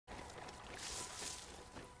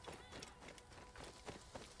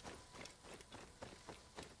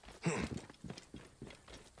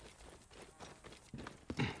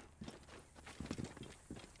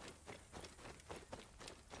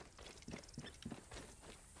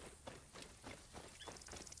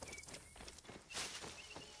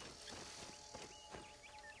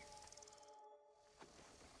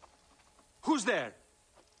Who's there?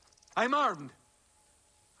 I'm armed.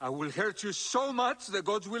 I will hurt you so much the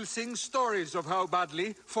gods will sing stories of how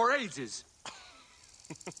badly for ages.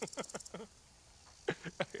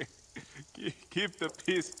 Keep the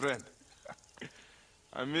peace, friend.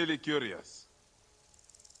 I'm merely curious.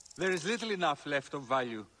 There is little enough left of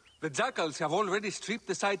value. The jackals have already stripped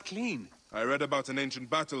the site clean. I read about an ancient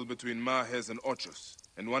battle between Mahes and Ochus,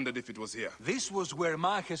 and wondered if it was here. This was where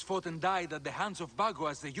Mahes fought and died at the hands of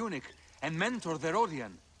Bagoas the eunuch, and Mentor the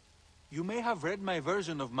Rodian. You may have read my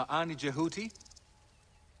version of Ma'ani Jehuti?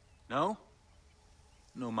 No?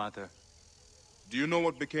 No matter. Do you know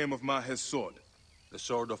what became of Mahes' sword? The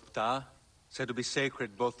sword of Ptah, said to be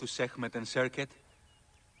sacred both to Sekhmet and Serket?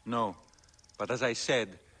 No. But as I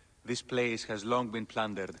said, this place has long been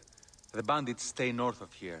plundered. The bandits stay north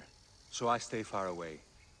of here, so I stay far away.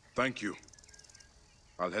 Thank you.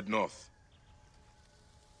 I'll head north.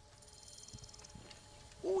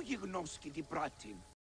 Ugignoski di bratin.